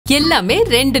எல்லாமே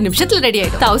 2 நிமிஷத்துல ரெடி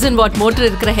ஆயிடும். 1000 வாட் மோட்டர்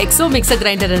இருக்கிற ஹெக்ஸோ மிக்சர்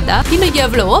கிரைண்டர் இருந்தா இன்னும்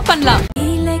எவ்வளவோ பண்ணலாம்.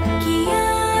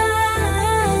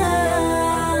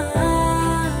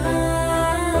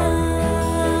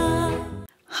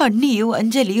 அண்ணியும்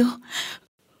அஞ்சலியும்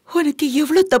உனக்கு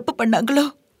எவ்வளவு தப்பு பண்ணாங்களோ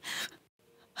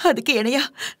அதுக்கு இணையா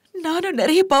நானும்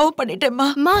நிறைய பாவம் பண்ணிட்டேம்மா.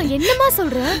 அம்மா என்னம்மா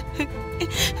சொல்ற?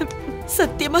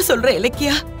 சத்தியமா சொல்ற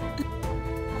இலக்கியா,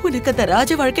 உனக்கு அந்த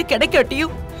ராஜ வாழ்க்கை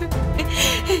கிடைக்காட்டியும்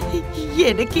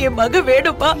எனக்கு என் மக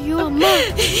வேணுமா?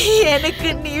 எனக்கு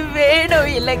நீ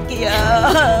வேணும் இலக்கியா.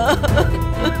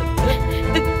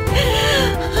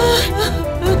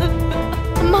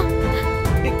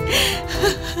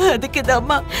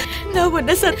 அதுக்குதாம்மா நான்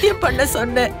உன்னை சத்தியம் பண்ண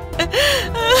சொன்னேன்.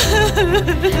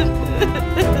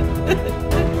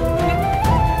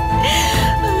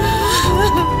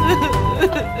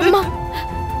 அம்மா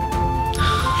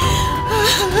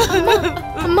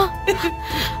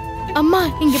அம்மா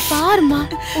இங்க பாருமா,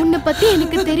 உன்னை பத்தி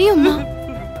எனக்கு தெரியும்மா.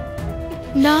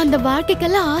 நான் அந்த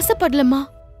வாழ்க்கைக்கெல்லாம் ஆசைப்படலம்மா.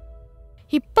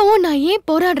 இப்பவும் நான் ஏன்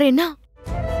போராடுறேன்னா,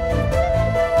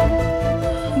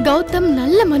 கௌதம்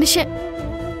நல்ல மனுஷன்,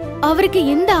 அவருக்கு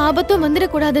எந்த ஆபத்தும்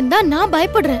வந்துடக்கூடாதுன்னு தான் நான்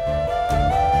பயப்படுறேன்.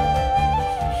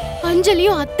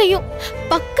 அஞ்சலியும் அத்தையும்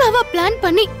பக்காவா பிளான்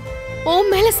பண்ணி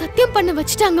உன் மேல சத்தியம் பண்ண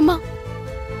வச்சுட்டாங்கம்மா.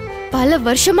 பல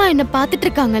வருஷமா என்ன பாத்துட்டு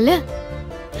இருக்காங்கல்ல,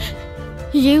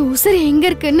 என் உசுறு எங்க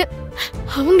இருக்குன்னு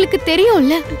அவங்களுக்கு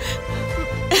தெரியும்ல.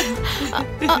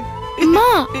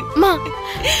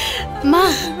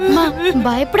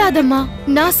 பயப்படாதம்மா.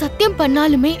 நான் சத்தியம்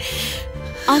பண்ணாலுமே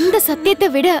அந்த சத்தியத்தை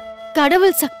விட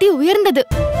கடவுள் சக்தி உயர்ந்தது.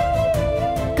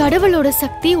 கடவுளோட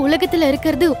சக்தி உலகத்துல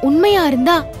இருக்கிறது உண்மையா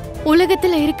இருந்தா,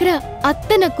 உலகத்துல இருக்கிற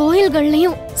அத்தனை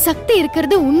கோயில்கள்லயும் சக்தி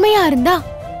இருக்கிறது உண்மையா இருந்தா,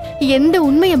 எந்த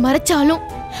உண்மையை மறைச்சாலும்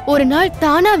ஒரு நாள்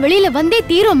தானா வெளியில வந்தே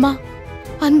தீரும்மா.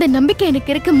 அந்த நம்பிக்கை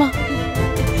எனக்கு இருக்குமா.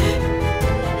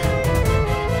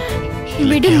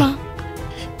 விடுமா.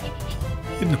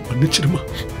 என்ன மன்னிச்சிடுமா.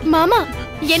 மாமா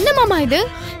என்ன மாமா இது?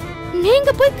 நீங்க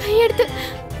போய் கையெடுத்து.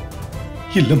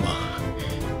 இல்லம்மா,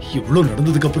 இவ்வளவு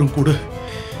நடந்ததுக்கு அப்புறம் கூட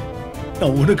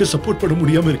நான் உனக்கு சப்போர்ட் பண்ண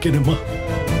முடியாம இருக்கேனேம்மா.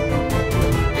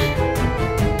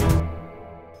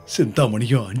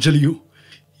 சிந்தாமணியும் அஞ்சலியும்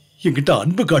என்கிட்ட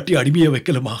அன்பு காட்டி அடிமையா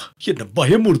வைக்கலமா, என்ன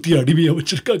பயமுறுத்தி அடிமையா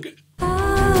வச்சிருக்காங்க.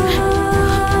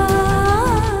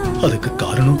 அதுக்கு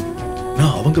காரணம்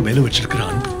நான் அவங்க மேல வச்சிருக்கிற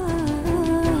அன்பு.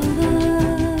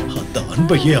 அந்த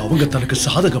அன்பையே அவங்க தனக்கு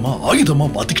சாதகமா ஆயுதமா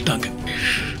மாத்திக்கிட்டாங்க.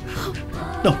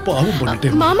 நான் பாவம்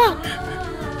பண்ணிட்டேன் மாமா.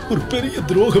 ஒரு பெரிய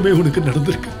துரோகமே உனக்கு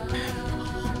நடந்திருக்கு.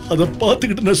 அத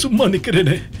பாத்துக்கிட்டு நான் சும்மா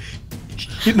நிக்கிறேனே,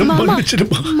 என்ன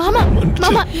மன்னிச்சிடுமா. மாமா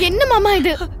மாமா என்ன மாமா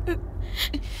இது?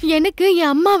 எனக்கு,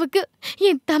 என் அம்மாவுக்கு,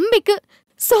 என் தம்பிக்கு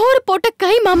சோறு போட்ட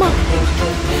கை மாமா.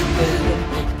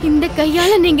 இந்த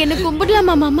கையால நீங்க என்ன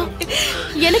கும்பிடலாமா மாமா?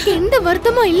 எனக்கு எந்த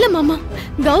வருத்தமும் இல்ல மாமா.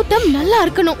 கௌதம் நல்லா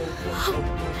இருக்கணும்.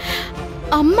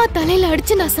 அம்மா தலையில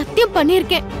அடிச்சு நான் சத்தியம்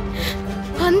பண்ணிருக்கேன்.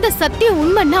 அந்த சத்தியம்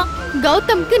உண்மைன்னா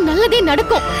கௌதம்க்கு நல்லதே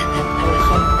நடக்கும்.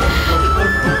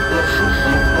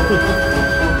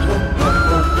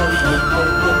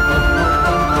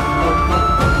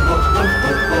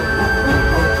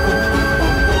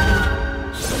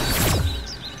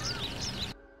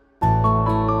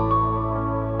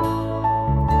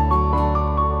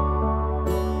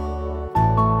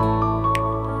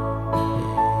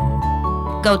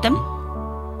 கௌதம்.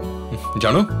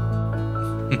 ஜானு.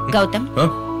 கௌதம்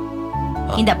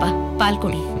இந்தப்பா பால்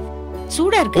குடி.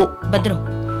 சூடா இருக்கு. பத்ரம்.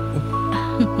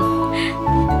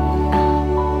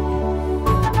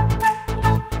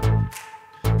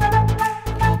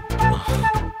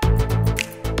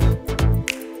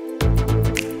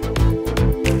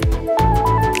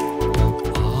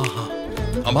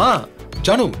 அம்மா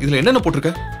ஜானு, இதுல என்னென்ன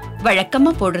போட்டிருக்க?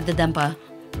 வழக்கமா போடுறதுதான்ப்பா.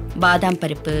 பாதாம்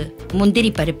பருப்பு, முந்திரி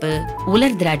பருப்பு,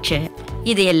 உலர் திராட்சை,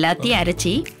 இது எல்லாத்தையும்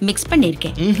அரைச்சி மிக்ஸ்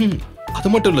பண்ணிருக்கேன். அது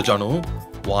மட்டும் இல்ல ஜானு,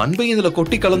 அன்பை இதுல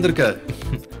கொட்டி கலந்திருக்க.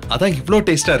 அதான் இவ்ளோ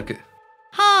டேஸ்டா இருக்கு.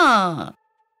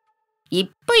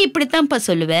 இப்ப இப்படித்தான்ப்பா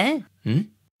சொல்லுவேன்.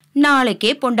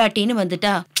 நாளைக்கே பொண்டாட்டின்னு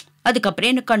வந்துட்டா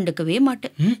அதுக்கப்புறம் என்ன கண்டுக்கவே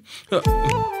மாட்டேன்.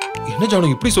 என்ன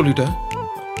ஜானு இப்படி சொல்லிட்ட?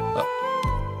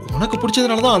 உனக்கு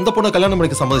பிடிச்சதுனாலதான் அந்த பொண்ணை கல்யாணம்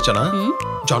பண்ணிக்க சம்மதிச்சானா?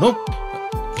 ஜானு,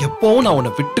 எப்பவும் நான்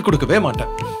உன்னை விட்டு கொடுக்கவே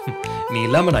மாட்டேன். நீ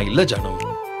இல்லாம நான் இல்ல ஜானு.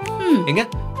 எங்க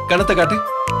கணத்தை காட்டு.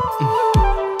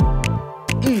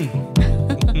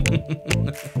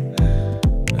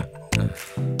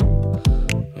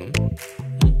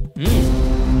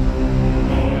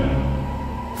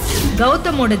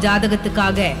 கௌதமோட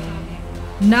ஜாதகத்துக்காக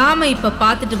நாம இப்ப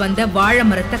பாத்துட்டு வந்த வாழை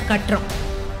மரத்தை கட்டுறோம்.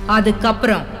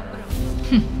 அதுக்கப்புறம்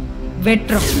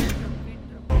வெட்டுறோம்.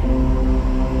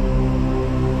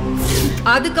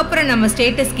 அதுக்கப்புறம் நம்ம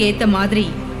ஸ்டேட்டஸ்க்கு ஏத்த மாதிரி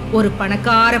ஒரு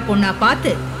பணக்கார பொண்ணா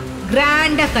பார்த்து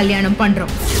கிராண்டா கல்யாணம்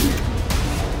பண்றோம்.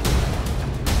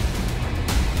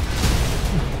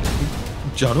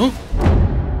 ஜானு,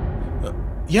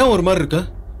 ஏன் ஒரு மாதிரி இருக்க?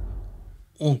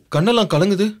 உன் கண்ணெல்லாம்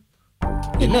கலங்குது,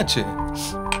 என்னாச்சு?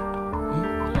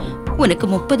 உனக்கு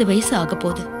 30 வயசு ஆக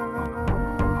போகுது.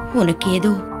 உனக்கு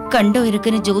ஏதோ கண்டம்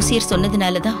இருக்குன்னு ஜோசியர்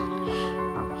சொன்னதுனாலதான்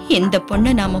எந்த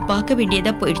பொண்ணை நாம பார்க்க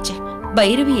வேண்டியதா போயிடுச்சு.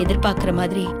 பைரவி எதிர்பார்க்கிற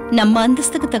மாதிரி நம்ம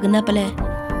அந்தஸ்துக்கு தகுந்தாப்பல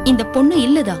இந்த பொண்ணு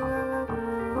இல்லதான்.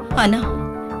 ஆனா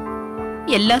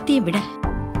எல்லாத்தையும் விட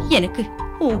எனக்கு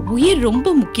உன் உயிர்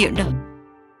ரொம்ப முக்கியம்டா.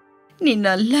 நீ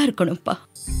நல்லா இருக்கணும்ப்பா.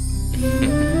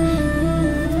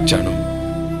 ஜானு,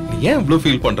 நீ ஏன் இவ்வளவு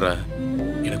ஃபீல் பண்ற?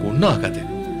 எனக்கு ஒண்ணும் ஆகாது.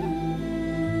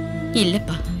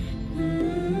 இல்லப்பா,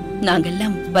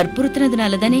 நாங்கெல்லாம்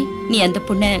வற்புறுத்தினதுனால தானே நீ அந்த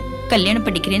பொண்ணை கல்யாணம்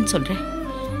பண்ணிக்கிறேன்னு சொல்ற.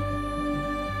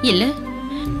 இல்ல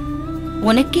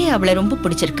உனக்கே அவளை ரொம்ப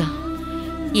பிடிச்சிருக்கா?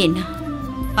 ஏன்னா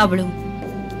அவளும்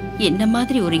என்ன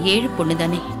மாதிரி ஒரு ஏழு பொண்ணு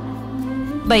தானே.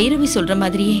 பைரவி சொல்ற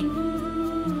மாதிரியே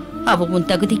அவ உன்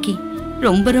தகுதிக்கு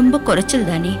ரொம்ப ரொம்ப குறைச்சல்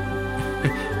தானே.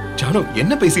 ஜானு,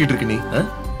 என்ன பேசிக்கிட்டு இருக்க நீ?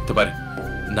 பாரு,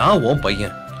 நான் உன்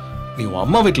பையன். நீ உன்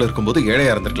அம்மா வீட்டுல இருக்கும்போது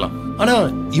ஏழையா இருந்திருக்கலாம். ஆனா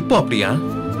இப்போ அப்படியா?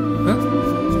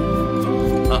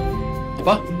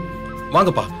 அப்பா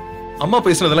வாங்கப்பா. அம்மா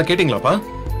பேசுனதெல்லாம் கேட்டீங்களாப்பா?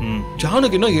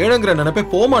 ஜானுக்கு இன்னும் ஏழைங்கிற நினைப்பே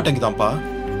போக மாட்டேங்குதான்ப்பா.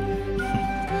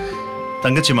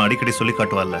 தங்கச்சிமா அடிக்கடி சொல்லி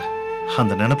காட்டுவாள்ல,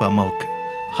 அந்த நினைப்பு அம்மாவுக்கு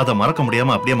அதை மறக்க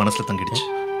முடியாம அப்படியே மனசுல தங்கிடுச்சு.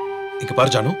 இங்க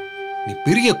பாரு ஜானு, நீ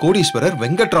பெரிய கோடீஸ்வரர்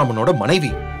வெங்கட்ராமனோட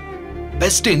மனைவி,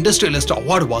 பெஸ்ட் இண்டஸ்ட்ரியலிஸ்ட்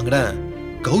அவார்டு வாங்கின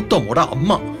கௌதமோட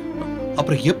அம்மா.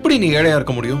 அப்புறம் எப்படி நீ ஏழையா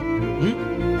இருக்க முடியும்?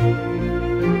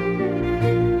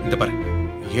 இந்த பாரு,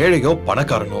 ஏழையோ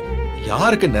பணக்காரனோ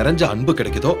யாருக்கு நிறைஞ்ச அன்பு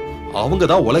கிடைக்குதோ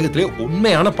அவங்கதான் உலகத்திலே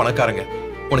உண்மையான பணக்காரங்க.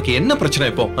 உனக்கு என்ன பிரச்சனை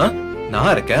இப்போ?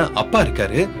 நான் இருக்கேன், அப்பா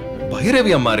இருக்காரு,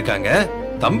 பைரவி அம்மா இருக்காங்க,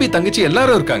 தம்பி தங்கச்சி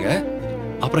எல்லாரும் இருக்காங்க.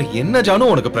 அப்புறம் என்ன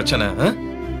ஜானு உனக்கு பிரச்சனை?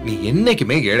 நீ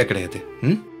என்னைக்குமே ஏழை கிடையாது.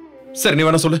 சரி, நீ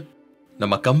வேணா சொல்லு.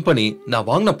 நம்ம கம்பெனி, நான்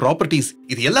வாங்கின ப்ராப்பர்ட்டிஸ்,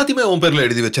 இது எல்லாத்தையுமே உன் பேர்ல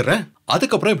எழுதி வச்சிடறேன்.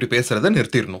 அதுக்கப்புறம் இப்படி பேசுறத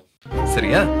நிறுத்திடணும்,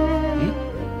 சரியா?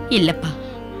 இல்லப்பா,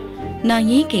 நான்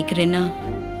ஏன் கேக்குறேன்னா,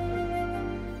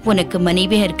 உனக்கு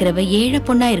மனைவியா இருக்கிறவ ஏழை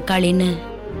பொண்ணா இருக்காளேன்னு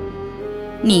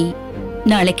நீ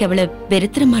நாளைக்கு அவளை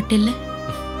வெறுத்துற மாட்டில்ல?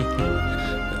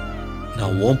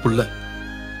 நான் ஓன் புள்ள.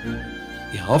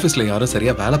 என் ஆபீஸ்ல யாரும்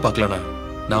சரியா வேலை பார்க்கலனா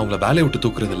நான் அவங்கள வேலையை விட்டு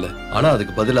தூக்குறது இல்ல. ஆனா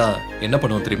அதுக்கு பதிலா என்ன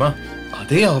பண்ணுவேன் தெரியுமா?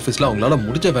 அதே ஆபீஸ்ல அவங்களால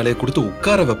முடிஞ்ச வேலையை கொடுத்து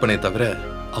உட்கார வைப்பனே தவிர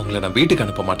அவங்கள நான் வீட்டுக்கு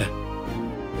அனுப்ப மாட்டேன்.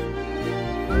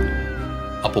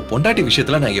 அப்போ பொண்டாட்டி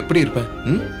விஷயத்துல நான் எப்படி இருப்பேன்?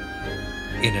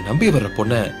 என்ன நம்பி வர்ற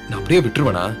பொண்ண நான் அப்படியே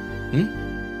விட்டுருவேனா?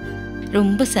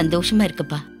 ரொம்ப சந்தோஷமா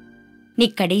இருக்குப்பா. நீ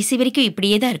கடைசி வரைக்கும்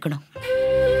இப்படியே தான் இருக்கணும்.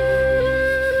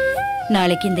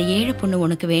 நாளைக்கு இந்த ஏழை பொண்ணு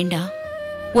உனக்கு வேண்டாம்,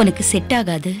 உனக்கு செட்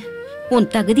ஆகாது, உன்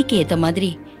தகுதிக்கு ஏத்த மாதிரி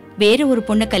வேற ஒரு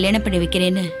பொண்ணை கல்யாணம் பண்ணி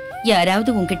வைக்கிறேன்னு யாராவது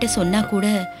உன்கிட்ட சொன்னா கூட.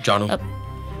 ஜானு,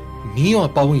 நீயும்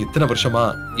அப்பாவும் இத்தனை வருஷமா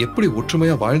எப்படி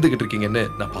ஒற்றுமையா வாழ்ந்துகிட்டு இருக்கீங்கன்னு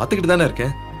நான் பாத்துக்கிட்டு தானே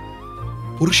இருக்கேன்.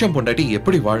 புருஷன் பொண்டாட்டி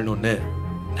எப்படி வாழணும்னு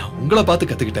நான் உங்களை பார்த்து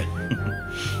கத்துக்கிட்டேன்.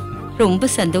 ரொம்ப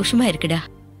சந்தோஷமா இருக்குடா.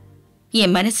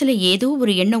 என் மனசுல ஏதோ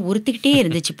ஒரு எண்ணம் உறுத்திக்கிட்டே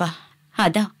இருந்துச்சுப்பா.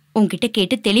 அதான் உன்கிட்ட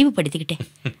கேட்டு தெளிவுபடுத்திக்கிட்டேன்.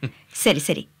 சரி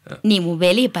சரி, நீ உன்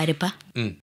வேலையை பாருப்பா.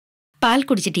 பால்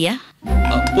குடிச்சிட்டியா?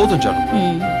 போதும் ஜானு.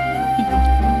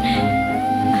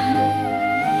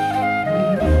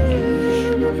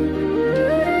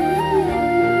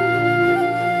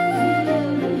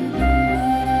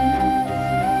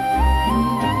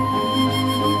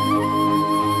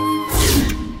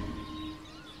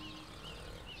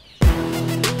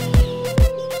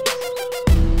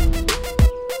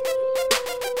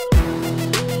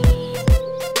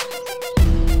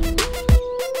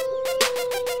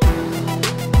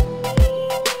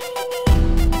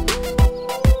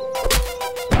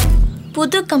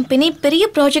 புது கம்பெனி, பெரிய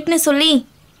ப்ராஜெக்ட்னு சொல்லி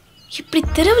இப்படி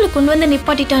தெருவில் கொண்டு வந்து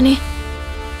நிப்பாட்டிட்டானே.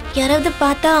 யாராவது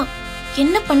பார்த்தா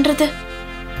என்ன பண்றது?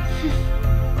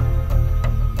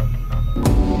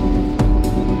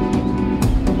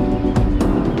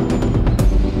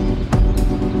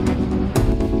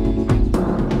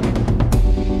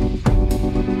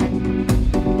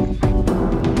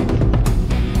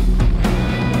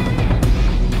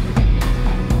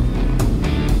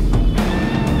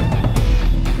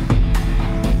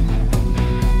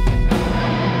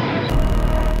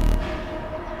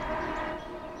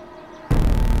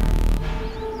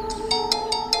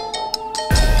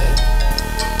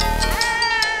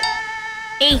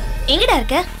 எங்கடா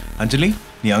இருக்க? அஞ்சலி,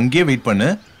 நீ அங்கேயே வெயிட் பண்ணு,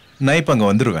 நான் இப்ப அங்க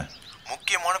வந்துருவேன்.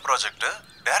 முக்கியமான ப்ராஜெக்ட்,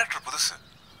 டைரக்டர் புதுசு.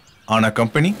 ஆனா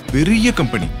கம்பெனி பெரிய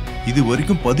கம்பெனி. இது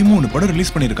வரைக்கும் 13 படம்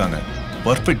ரிலீஸ் பண்ணிருக்காங்க.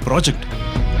 Perfect project.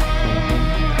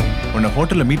 உன்னை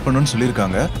ஹோட்டல்ல மீட் பண்ணணும்னு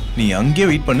சொல்லியிருக்காங்க. நீ அங்கேயே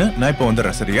வெயிட் பண்ணு, நான் இப்போ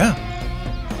வந்துடுறேன். சரியா?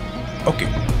 ஓகே.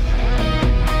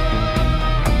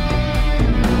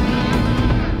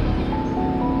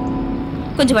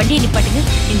 கொஞ்சம் வண்டியை நிப்பாட்டுங்க.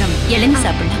 இளநீ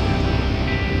சாப்பிடலாம்.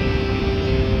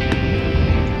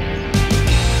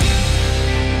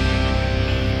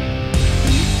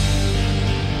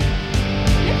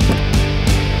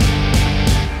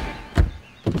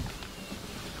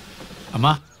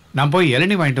 அம்மா, நான் போய்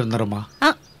இளநீ வாங்கிட்டு வந்துடுறேம்மா.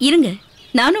 இருங்க,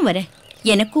 நானும் வரேன்.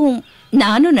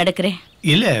 நானும் நடக்கிறேன்.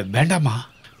 இல்ல வேண்டாமா,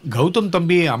 கௌதம்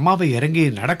தம்பி அம்மாவை இறங்கி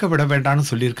நடக்க விட வேண்டாம்னு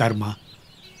சொல்லியிருக்காருமா.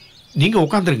 நீங்க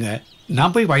உட்காந்துருங்க,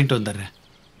 நான் போய் வாங்கிட்டு வந்துடுறேன்.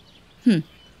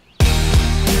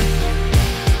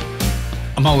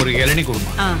 அம்மா ஒரு இளநீ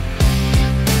கொடுமா.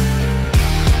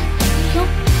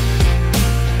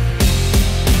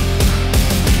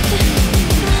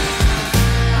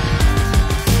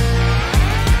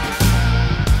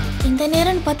 இந்த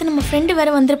நேரம்னு பார்த்து நம்ம ஃப்ரெண்டு வேற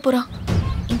வந்துட போறான்.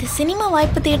 இந்த சினிமா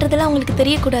வாய்ப்பு தேடுறதெல்லாம் அவங்களுக்கு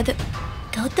தெரியக்கூடாது.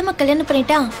 கௌதம கல்யாணம்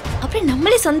பண்ணிட்டா அப்புறம்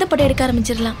நம்மளே சொந்த படம் எடுக்க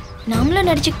ஆரம்பிச்சிடலாம். நாமளும்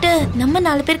நடிச்சுக்கிட்டு நம்ம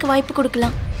 4 பேருக்கு வாய்ப்பு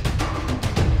கொடுக்கலாம்.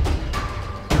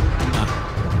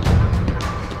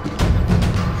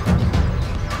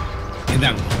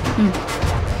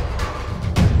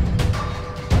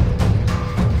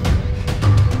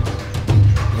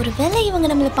 ஒருவேளை இவங்க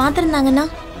நம்மளை பார்த்துருந்தாங்கன்னா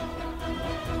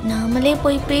நாமளே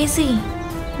போய் பேசி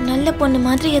நல்ல பொண்ணு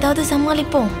மாதிரி ஏதாவது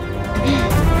சமாளிப்போம்.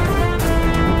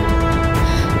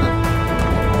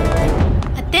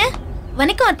 அத்தை,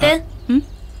 வணக்கம் அத்தை.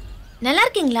 நல்லா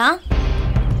இருக்கீங்களா?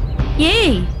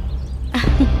 ஏய்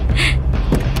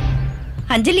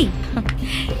அஞ்சலி,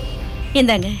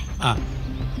 இந்தாங்க.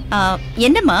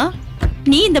 என்னம்மா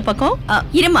நீ இந்த பக்கம்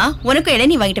இருமா, உனக்கும்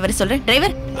இளநீ வாங்கிட்டு வர சொல்றேன்.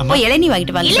 டிரைவர் போய் இளநீ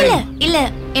வாங்கிட்டு வாங்க. இல்ல இல்ல,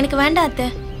 எனக்கு வேண்டாம் அத்தை.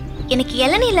 எனக்கு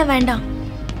இளநீ இல்ல வேண்டாம்.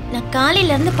 நான்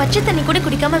காலையில இருந்து பச்சை தண்ணி கூட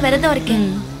குடிக்காம விரதம் இருக்கேன்.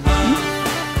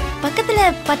 பக்கத்துல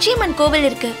பச்சையம்மன் கோவில்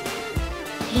இருக்கு.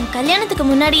 என் கல்யாணத்துக்கு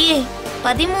முன்னாடியே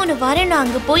 13 வாரம் நான்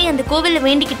அங்க போய் அந்த கோவில்ல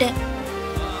வேண்டிக்கிட்டேன்.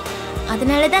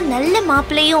 அதனாலதான் நல்ல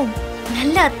மாப்பிள்ளையும்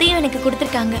நல்ல அத்தையும் எனக்கு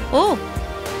கொடுத்திருக்காங்க. ஓ,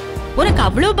 உனக்கு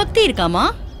அவ்வளவு பக்தி இருக்காமா?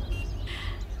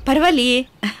 பரவாயில்லையே,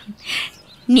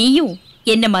 நீயும்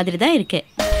என்ன மாதிரி தான் இருக்க.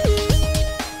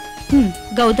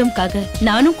 கௌதம்காக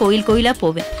நானும் கோயில் கோயிலா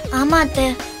போவேன். ஆமா அத்தை,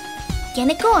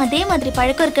 எனக்கும் அதே மாதிரி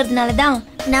பழக்கம் இருக்கிறதுனாலதான்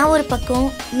நான் ஒரு பக்கம்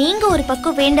நீங்க ஒரு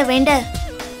பக்கம் வேண்ட வேண்ட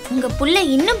உங்க புள்ள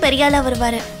இன்னும் பெரியாளா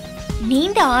வருவாரு,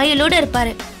 நீண்ட ஆயுளோட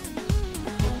இருப்பாரு.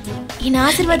 என்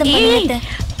ஆசீர்வாதம் பண்ணுங்க.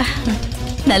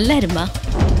 நல்லா இருமா.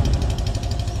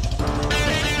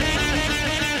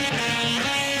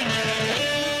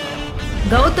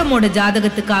 கௌதமோட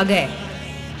ஜாதகத்துக்காக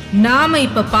நாம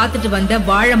இப்ப பார்த்துட்டு வந்த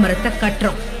வாழை மரத்தை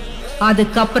கட்டுறோம்.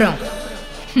 அதுக்கப்புறம்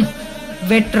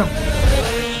வெட்டுறோம்.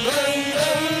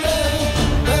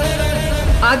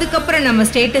 அதுக்கப்புறம் நம்ம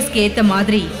ஸ்டேட்டஸ்க்கு ஏத்த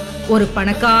மாதிரி ஒரு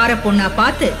பணக்கார பொண்ணா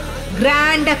பார்த்து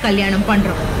கிராண்டா கல்யாணம்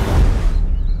பண்றோம்.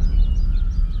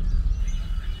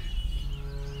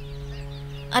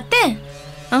 அத்தை,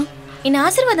 என்ன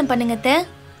ஆசீர்வாதம் பண்ணுங்க அத்தை.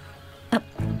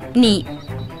 நீ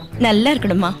நல்லா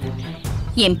இருக்கணுமா?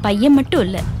 என் பையன் மட்டும்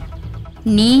இல்ல,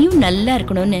 நீயும் நல்லா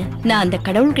இருக்கணும்னு நான் அந்த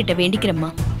கடவுள்கிட்ட வேண்டிக்கிறேம்மா.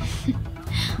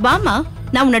 வாமா,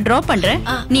 நான் உன்னை டிராப் பண்றேன்.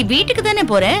 நீ வீட்டுக்கு தானே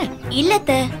போற? இல்ல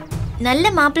அத்தை, நல்ல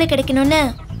மாப்பிள்ளை கிடைக்கணும்னு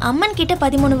அம்மன் கிட்ட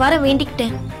 13 வாரம்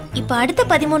வேண்டிக்கிட்டேன். இப்ப அடுத்த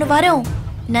 13 வாரம்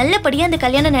நல்லபடியா அந்த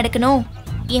கல்யாணம் நடக்கணும்,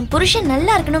 என் புருஷன்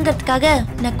நல்லா இருக்கணுங்கிறதுக்காக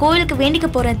நான் கோவிலுக்கு வேண்டிக்க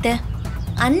போறேன் அத்தை.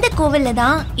 அந்த கோவில்ல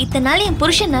தான் இத்தனை நாள் என்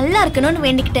புருஷன் நல்லா இருக்கணும்னு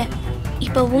வேண்டிக்கிட்டேன்.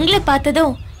 இப்ப உங்களை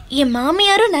பார்த்ததும் என்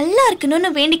மாமியாரும் நல்லா இருக்கணும்னு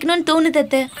வேண்டிக்கணும்னு தோணுது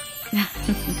அத்தை.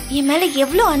 என் மேல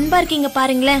எவ்வளவு அன்பா இருக்கீங்க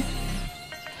பாருங்களேன்.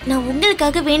 நான்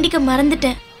உங்களுக்காக வேண்டிக்க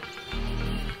மறந்துட்டேன்.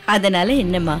 அதனால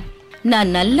என்னம்மா, நான்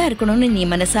நல்லா இருக்கணும்னு நீ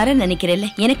மனசார நினைக்கிறல்ல,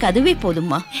 எனக்கு அதுவே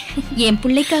போதும்மா. என்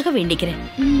பிள்ளைக்காக வேண்டிக்கிறேன்.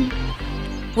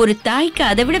 ஒரு தாய்க்கு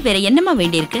அதை விட வேற என்னமா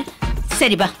வேண்டியிருக்கு?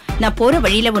 சரி வா, நான் போற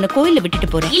வழியில உன்னை கோயில விட்டுட்டு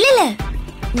போறேன். இல்ல இல்ல,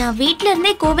 நான் வீட்ல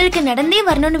இருந்தே கோவிலுக்கு நடந்தே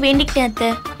வரணும்னு வேண்டிக்கிட்டேன் அத்தை.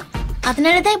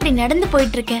 அதனாலதான் இப்படி நடந்து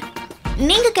போயிட்டு இருக்கேன்.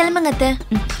 நீங்க கிளம்புங்க அத்தை.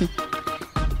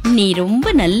 நீ ரொம்ப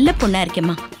நல்ல பொண்ணா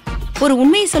இருக்கேம்மா. ஒரு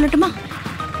உண்மையை சொல்லட்டுமா?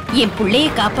 என் பிள்ளைய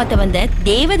காப்பாத்த வந்த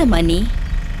தேவதமா நீ.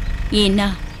 ஏன்னா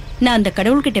நான் அந்த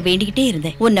கடவுள்கிட்ட வேண்டிக்கிட்டே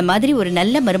இருந்தேன், உன்ன மாதிரி ஒரு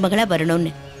நல்ல மருமகளா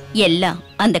வரணும்னு. எல்லாம்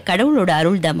அந்த கடவுளோட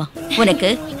அருள் தாமா. உனக்கு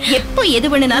எப்போ எது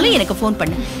வேணுனாலும் எனக்கு போன்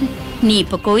பண்ணு. நீ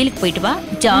இப்ப கோயிலுக்கு போயிட்டு வா,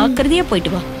 ஜாக்கிரதையா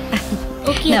போயிட்டு வா.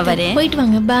 நான் வரேன். போயிட்டு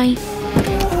வாங்க. பாய்.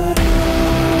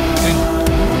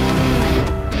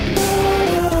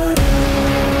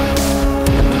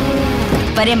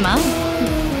 வரேம்மா.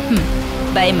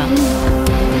 பாய்மா.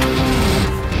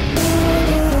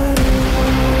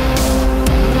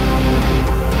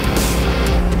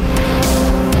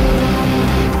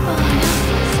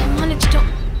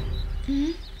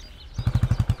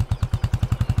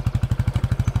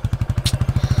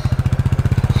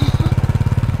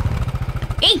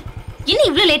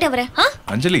 இவ்ளோ லேட்டா வர?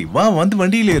 அஞ்சலி வா, வந்து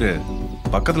வண்டியில ஏறு.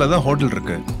 பக்கத்துல தான் ஹோட்டல்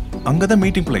இருக்கு, அங்கதான்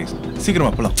மீட்டிங் பிளேஸ்.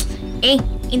 சீக்கிரமா போலாம். ஏய்,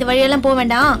 இந்த வழியெல்லாம் போக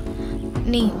வேண்டாம்,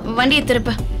 நீ வண்டியை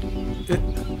திருப்ப.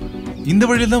 இந்த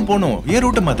வழியில தான் போணும், ஏன்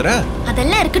ரூட்ட மாத்துற?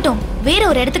 அதெல்லாம் இருக்கட்டும், வேற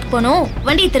ஒரு இடத்துக்கு போணும்,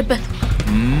 வண்டியை திருப்ப.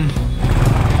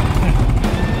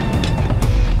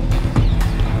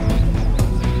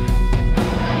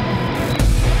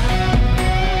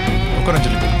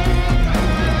 அஞ்சலி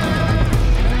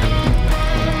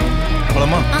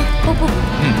போலாமா? போ போ.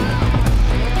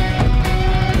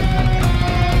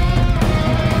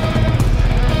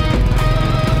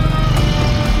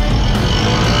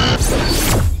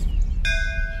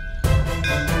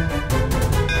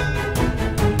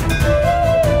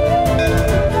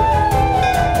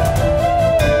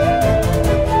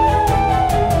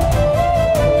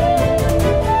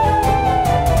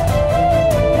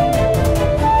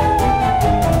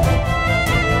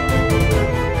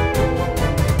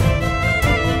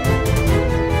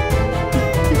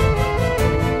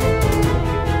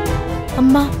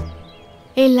 அம்மா,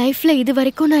 என் லைஃப்ல இது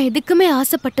வரைக்கும் நான் எதுக்குமே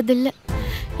ஆசைப்பட்டதில்ல.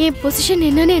 என் பொசிஷன்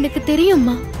என்னன்னு எனக்கு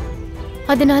தெரியும்மா.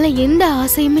 அதனால எந்த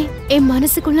ஆசையுமே என்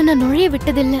மனசுக்குள்ள நான் நுழைய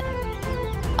விட்டதில்ல.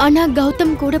 ஆனா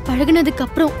கௌதம் கூட பழகுனதுக்கு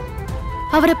அப்புறம்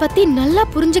அவரை பத்தி நல்லா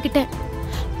புரிஞ்சுக்கிட்டேன்.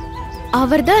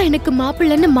 அவர்தான் எனக்கு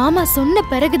மாப்பிள்ளைன்னு மாமா சொன்ன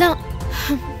பிறகுதான்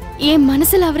என்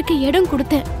மனசுல அவருக்கு இடம்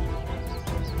கொடுத்தேன்.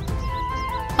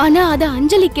 ஆனா அத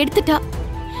அஞ்சலி கெடுத்துட்டா.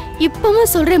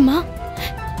 இப்பவும் சொல்றேம்மா,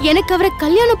 எனக்கு அவரை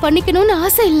கல்யாணம் பண்ணிக்கணும்னு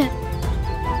ஆசை இல்ல.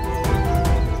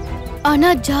 ஆனா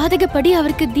ஜாதகப்படி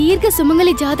அவருக்கு தீர்க்க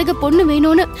சுமங்கலி ஜாதக பொண்ணு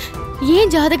வேணும்னு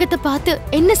ஏன் ஜாதகத்தை பார்த்து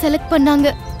என்ன செலக்ட் பண்ணாங்க.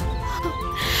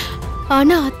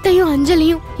 ஆனா அத்தையும்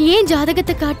அஞ்சலியும் ஏன்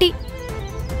ஜாதகத்தை காட்டி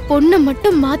பொண்ணை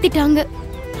மட்டும் மாத்திட்டாங்க.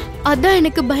 அதான்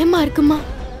எனக்கு பயமா இருக்குமா.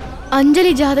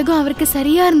 அஞ்சலி ஜாதகம் அவருக்கு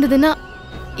சரியா இருந்ததுன்னா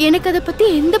எனக்கு அதை பத்தி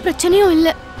எந்த பிரச்சனையும்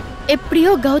இல்ல.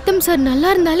 எப்படியோ கௌதம் சார்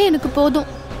நல்லா இருந்தாலே எனக்கு போதும்.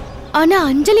 ஆனா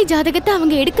அஞ்சலி ஜாதகத்தை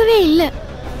அவங்க எடுக்கவே இல்ல.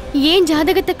 ஏன்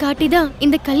ஜாதகத்தை காட்டிதான்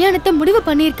இந்த கல்யாணத்தை முடிவு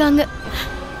பண்ணிருக்காங்க.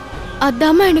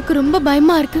 அதாமா எனக்கு ரொம்ப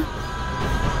பயமா இருக்கு.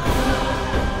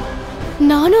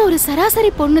 நானும் ஒரு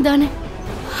சராசரி பொண்ணு தானே.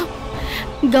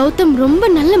 கௌதம் ரொம்ப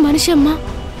நல்ல மனுஷம்மா.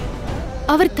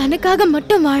 அவர் தனக்காக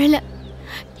மட்டும் வாழல,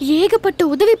 ஏகப்பட்ட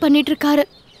உதவி பண்ணிட்டு இருக்காரு.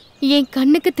 என்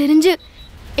கண்ணுக்கு தெரிஞ்சு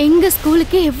எங்க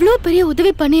ஸ்கூலுக்கு எவ்வளவு பெரிய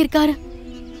உதவி பண்ணிருக்காரு.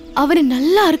 அவரு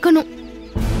நல்லா இருக்கணும்.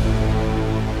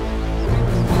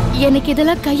 எனக்கு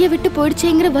இதெல்லாம் கைய விட்டு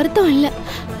போயிடுச்சேங்கிற வருத்தம் இல்ல.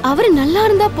 அவரு நல்லா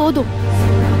இருந்தா போதும்.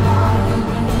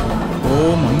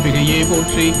 ஓம் அம்பிகையே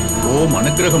போற்றி, ஓம்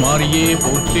அனுகிரகமாரியே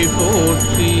போற்றி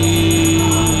போற்றி.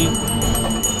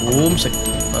 ஓம்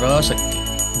சக்தி பராசக்தி.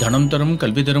 தனம் தரும்,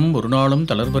 கல்வி தரும், ஒரு நாளும்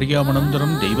தளர்வரியா மனம்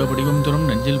தரும், தெய்வ வடிவம் தரும்,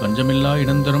 நெஞ்சில் வஞ்சமில்லா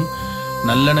இடம் தரும்,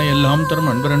 நல்லன எல்லாம்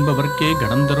தரும், அன்பரன்பவர்க்கே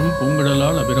கணம் தரும்,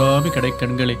 பூங்குழலால் அபிராமி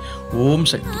கடைக்கண்களே. ஓம்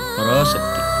சக்தி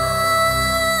பராசக்தி.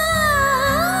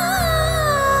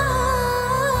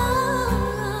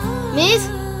 மிஸ்,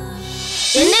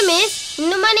 என்ன மிஸ்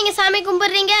இன்னுமா நீங்க சாமி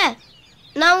கும்பிடுறீங்க?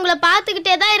 நான் உங்களை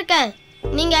பார்த்துக்கிட்டே தான் இருக்கேன்.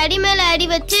 நீங்க அடி மேல அடி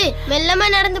வச்சு மெல்லமா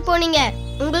நடந்து போனீங்க.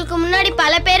 உங்களுக்கு முன்னாடி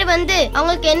பல பேர் வந்து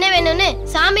அவங்களுக்கு என்ன வேணும்னு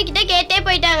சாமி கிட்ட கேட்டே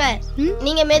போயிட்டாங்க.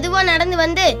 நீங்க மெதுவா நடந்து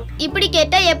வந்து இப்படி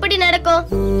கேட்டா எப்படி நடக்கும்?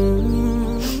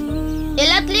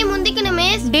 எல்லாத்துலயும் முந்திக்கணும்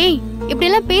மிஸ். டேய், இப்படி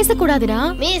எல்லாம் பேசக்கூடாதுடா.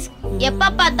 மிஸ்,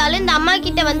 எப்ப பார்த்தாலும் இந்த அம்மா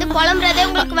கிட்ட வந்து புலம்புறதே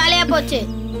உங்களுக்கு வேலையா போச்சு.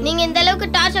 நீங்க இந்த அளவுக்கு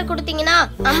டார்ச்சர் கொடுத்தீங்கன்னா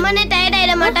அம்மானே டயர்ட்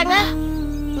ஆயிட மாட்டாங்க.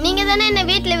 நீங்க தானே என்ன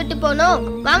வீட்ல விட்டு போனோம்.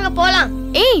 வாங்க போலாம்.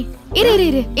 ஏய், இரு இரு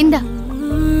இரு, இந்தா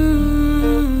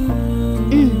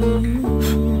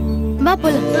வா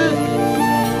போலாம்.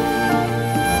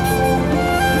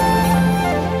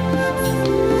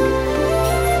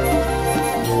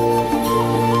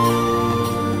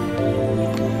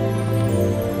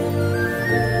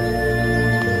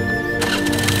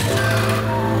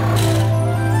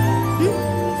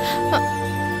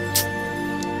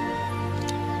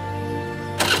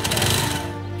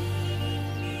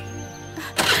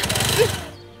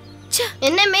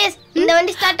 என்ன மிஸ், இந்த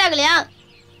வண்டி ஸ்டார்ட் ஆகலையா?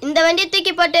 இந்த வண்டி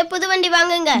தூக்கி போட்டு புது வண்டி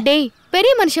வாங்குங்க. டேய்,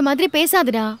 பெரிய மனுஷன் மாதிரி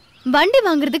பேசாதடா. வண்டி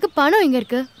வாங்குறதுக்கு பணம் எங்க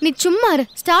இருக்கு? நீ சும்மா இரு,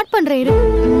 ஸ்டார்ட் பண்ற இரு.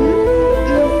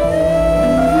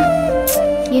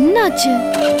 என்னாச்சு?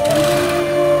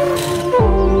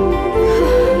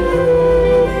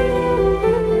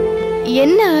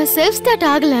 என்ன செல்ஃப் ஸ்டார்ட்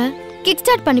ஆகல? கிக்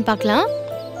ஸ்டார்ட் பண்ணி பார்க்கலாம்.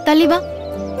 தள்ளி வா.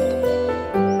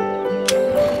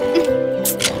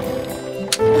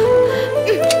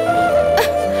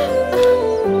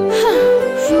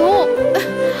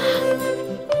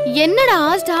 என்னடா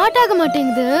ஸ்டார்ட் ஆக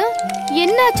மாட்டேங்குது?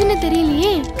 என்னாச்சுன்னு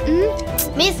தெரியலையே.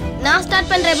 மிஸ், நான்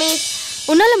ஸ்டார்ட் பண்றேன் மிஸ்.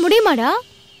 உன்னால முடியுமாடா?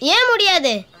 ஏன்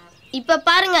முடியாது? இப்ப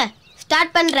பாருங்க,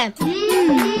 ஸ்டார்ட் பண்றேன்.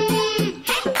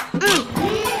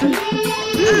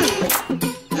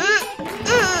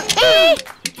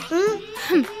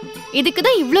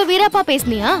 இதுக்குதான் இவ்ளோ வீராப்பா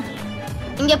பேசுனியா?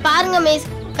 இங்க பாருங்க மிஸ்,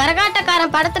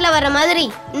 கரகாட்டக்காரன் படத்துல வர மாதிரி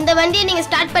இந்த வண்டியை நீங்க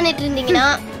ஸ்டார்ட் பண்ணிட்டு இருந்தீங்கன்னா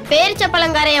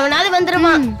பேரிச்சப்பழங்காரன் எவனாவது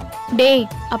வந்துருவான். டேய்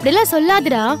அப்படிலாம்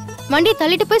சொல்லாதடா. வண்டியை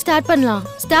தள்ளிட்டு போய் ஸ்டார்ட் பண்ணலாம்.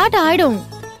 ஸ்டார்ட் ஆயிடும்.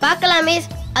 பார்க்கலாம் மிஸ்,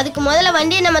 அதுக்கு முதல்ல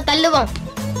வண்டியை நம்ம தள்ளுவோம்.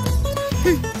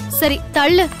 சரி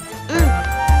தள்ளு.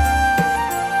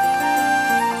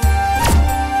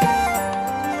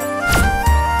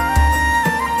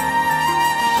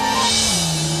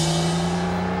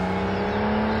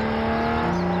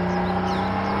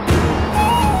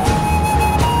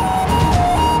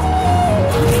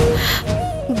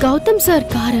 Gautham sir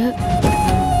car.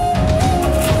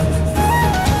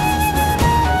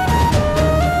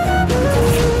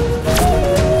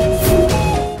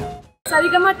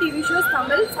 Saregama TV shows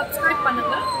Tamil subscribe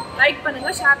பண்ணுங்க, லைக்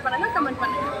பண்ணுங்க, ஷேர் பண்ணுங்க, கமெண்ட்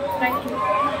பண்ணுங்க. தேங்க்யூ.